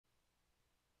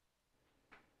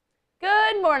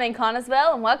Good morning,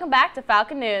 Connellsville, and welcome back to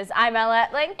Falcon News. I'm Ella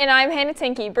Etling. And I'm Hannah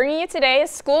Tinke, bringing you today's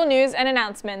school news and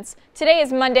announcements. Today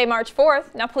is Monday, March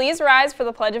 4th. Now please rise for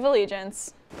the Pledge of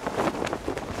Allegiance.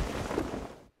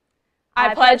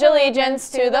 I pledge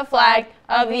allegiance to the flag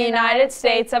of the United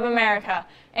States of America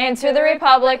and to the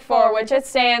republic for which it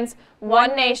stands,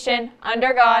 one nation,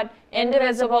 under God,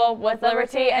 indivisible, with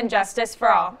liberty and justice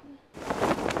for all.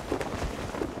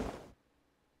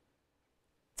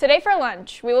 Today for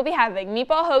lunch, we will be having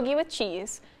meatball hoagie with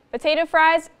cheese, potato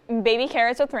fries, and baby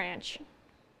carrots with ranch.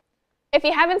 If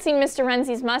you haven't seen Mr.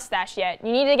 Renzi's mustache yet,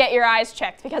 you need to get your eyes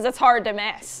checked because it's hard to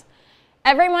miss.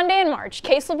 Every Monday in March,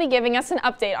 CAHS will be giving us an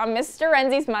update on Mr.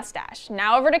 Renzi's mustache.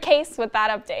 Now over to CAHS with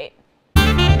that update.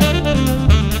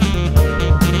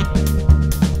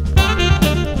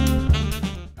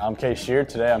 I'm Kay Shear.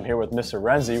 Today I'm here with Mr.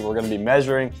 Renzi. We're going to be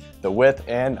measuring the width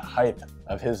and height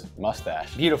of his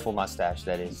mustache. Beautiful mustache,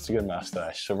 that is. It's a good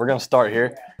mustache. So we're going to start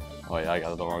here. Oh yeah, I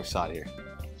got it the wrong side here.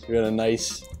 So we got a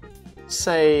nice,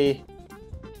 say,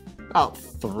 about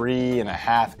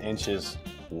 3.5 inches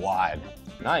wide.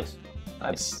 Nice.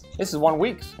 This is 1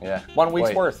 week's. Yeah. 1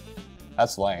 week's worth.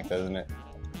 That's length, isn't it?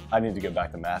 I need to get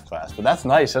back to math class, but that's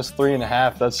nice. That's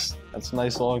 3.5. That's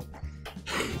nice long.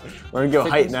 We're gonna go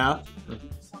height now.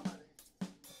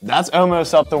 That's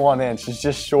almost up to 1 inch. It's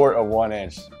just short of 1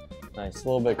 inch. Nice. It's a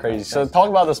little bit crazy. So talk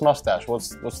about this mustache. What's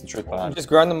the truth behind I'm it? just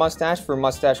growing the mustache for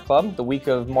Mustache Club the week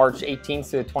of March 18th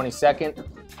to the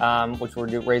 22nd, which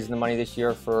we're raising the money this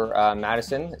year for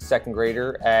Madison, second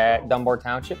grader at Dunbar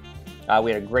Township.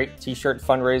 We had a great t-shirt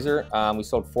fundraiser. We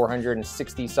sold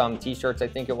 460 some t-shirts, I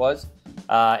think it was.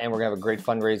 And we're gonna have a great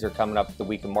fundraiser coming up the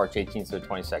week of March 18th to the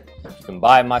 22nd. You can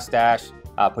buy a mustache,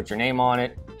 put your name on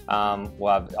it.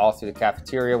 We'll have all through the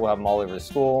cafeteria. We'll have them all over the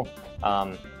school.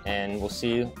 And we'll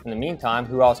see you in the meantime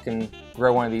who else can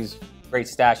grow one of these great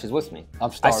stashes with me.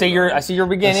 I'm started. I see you're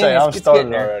beginning. I'm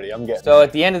started already. I'm getting So there.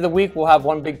 at the end of the week, we'll have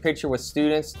one big picture with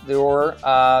students or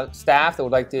staff that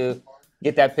would like to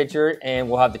get that picture, and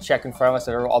we'll have the check in front of us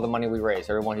of all the money we raise.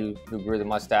 Everyone who grew the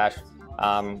mustache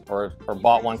or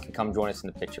bought one can come join us in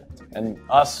the picture. And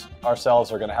us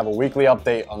ourselves are going to have a weekly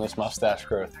update on this mustache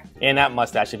growth. And that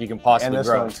mustache, if you can possibly and this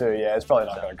grow. one too. Yeah, it's probably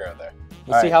not going to grow there.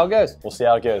 We'll see how it goes. We'll see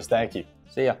how it goes. Thank you.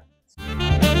 See ya.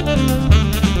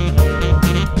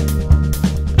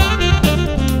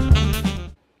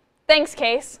 Thanks,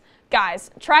 CAHS.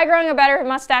 Guys, try growing a better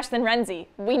mustache than Renzi.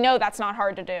 We know that's not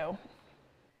hard to do.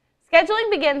 Scheduling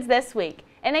begins this week,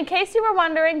 and in case you were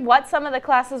wondering what some of the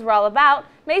classes were all about,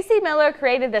 Macy Miller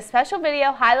created this special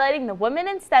video highlighting the Women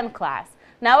in STEM class.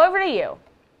 Now over to you.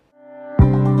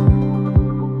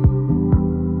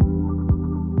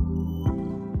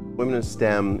 Women in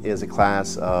STEM is a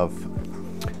class of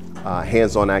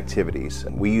hands-on activities.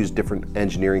 We use different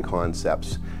engineering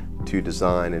concepts to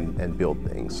design and build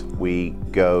things. We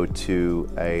go to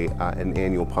an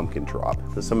annual pumpkin drop.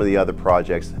 So some of the other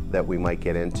projects that we might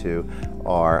get into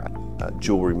are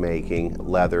jewelry making,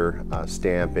 leather,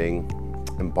 stamping,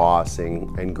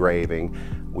 embossing, engraving.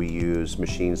 We use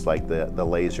machines like the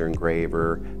laser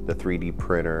engraver, the 3D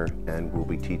printer, and we'll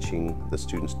be teaching the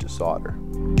students to solder.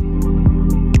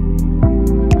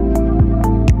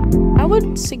 I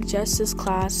would suggest this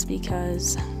class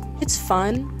because it's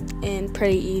fun and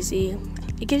pretty easy.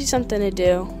 It gives you something to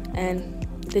do, and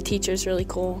the teacher's really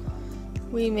cool.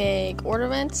 We make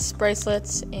ornaments,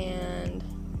 bracelets, and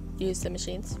use the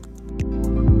machines.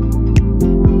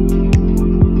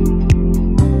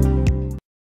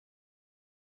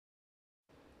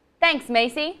 Thanks,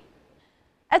 Macy.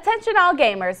 Attention all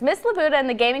gamers. Miss Labuda and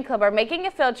the Gaming Club are making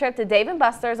a field trip to Dave &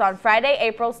 Buster's on Friday,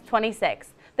 April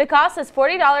 26th. The cost is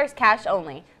 $40 cash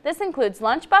only. This includes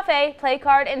lunch buffet, play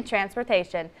card, and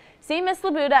transportation. See Miss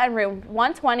Labuda in room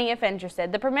 120 if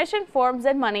interested. The permission forms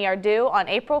and money are due on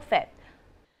April 5th.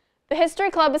 The History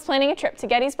Club is planning a trip to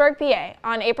Gettysburg, PA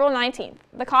on April 19th.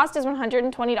 The cost is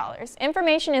 $120.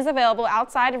 Information is available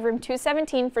outside of room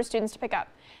 217 for students to pick up.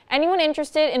 Anyone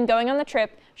interested in going on the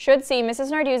trip should see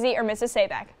Mrs. Narduzzi or Mrs.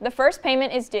 Sabeck. The first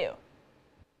payment is due.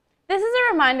 This is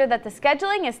a reminder that the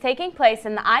scheduling is taking place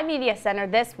in the iMedia Center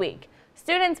this week.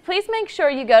 Students, please make sure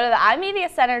you go to the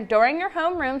iMedia Center during your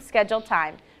homeroom scheduled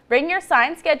time. Bring your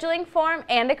signed scheduling form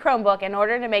and a Chromebook in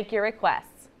order to make your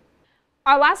requests.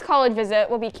 Our last college visit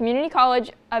will be Community College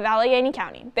of Allegheny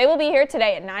County. They will be here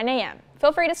today at 9 a.m.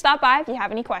 Feel free to stop by if you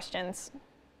have any questions.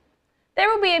 There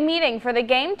will be a meeting for the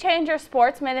Game Changer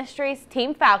Sports Ministries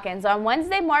Team Falcons on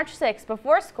Wednesday, March 6th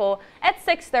before school at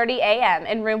 6:30 a.m.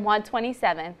 in room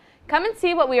 127. Come and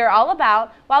see what we are all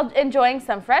about while enjoying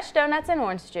some fresh donuts and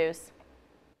orange juice.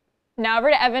 Now over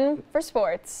to Evan for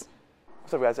sports.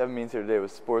 What's up guys, Evan Means here today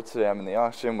with sports. Today I'm in the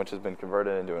auction, which has been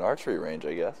converted into an archery range,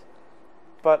 I guess.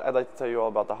 But I'd like to tell you all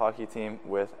about the hockey team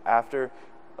after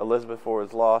Elizabeth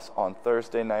Forward's loss on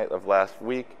Thursday night of last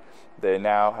week. They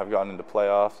now have gotten into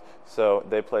playoffs, so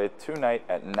they play tonight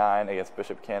at 9 against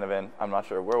Bishop Canavan. I'm not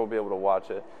sure where we'll be able to watch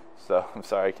it, so I'm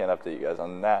sorry I can't update you guys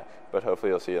on that, but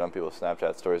hopefully you'll see it on people's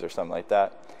Snapchat stories or something like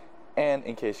that. And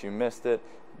in case you missed it,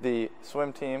 the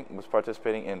swim team was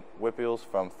participating in Whippeals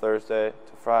from Thursday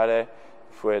to Friday,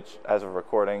 which, as of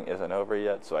recording, isn't over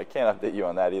yet, so I can't update you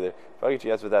on that either. But I'll get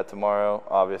you guys with that tomorrow.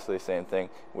 Obviously, same thing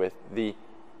with the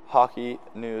hockey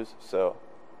news. So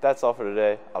that's all for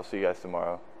today. I'll see you guys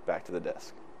tomorrow. Back to the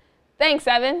desk. Thanks,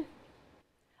 Evan.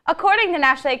 According to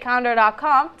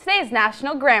nationalaidcalendar.com, today is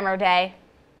National Grammar Day.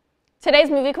 Today's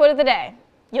movie quote of the day.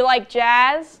 You like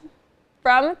jazz?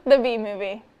 From the Bee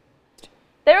Movie.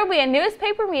 There will be a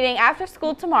newspaper meeting after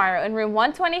school tomorrow in room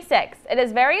 126. It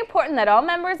is very important that all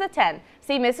members attend.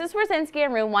 See Mrs. Wrzinski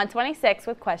in room 126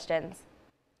 with questions.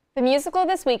 The musical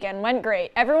this weekend went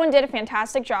great. Everyone did a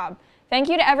fantastic job. Thank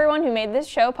you to everyone who made this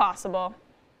show possible.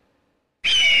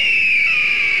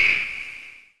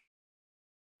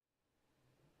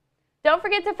 Don't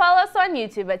forget to follow us on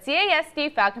YouTube at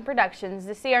CAHS Falcon Productions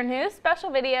to see our new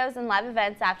special videos and live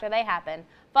events after they happen.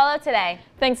 Follow today.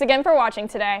 Thanks again for watching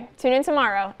today. Tune in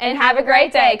tomorrow. And have a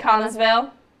great day, Collinsville.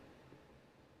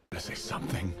 I say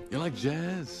something. You like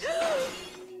jazz?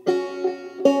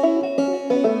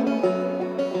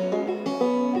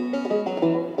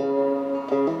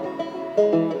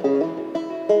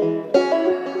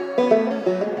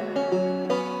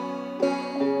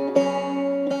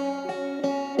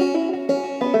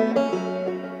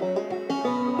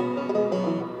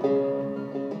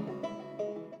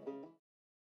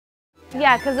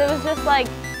 Yeah, because it was just like...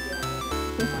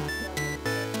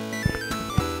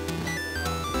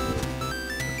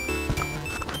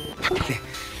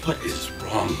 What is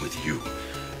wrong with you?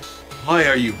 Why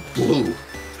are you blue?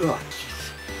 Ugh.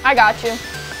 I got you.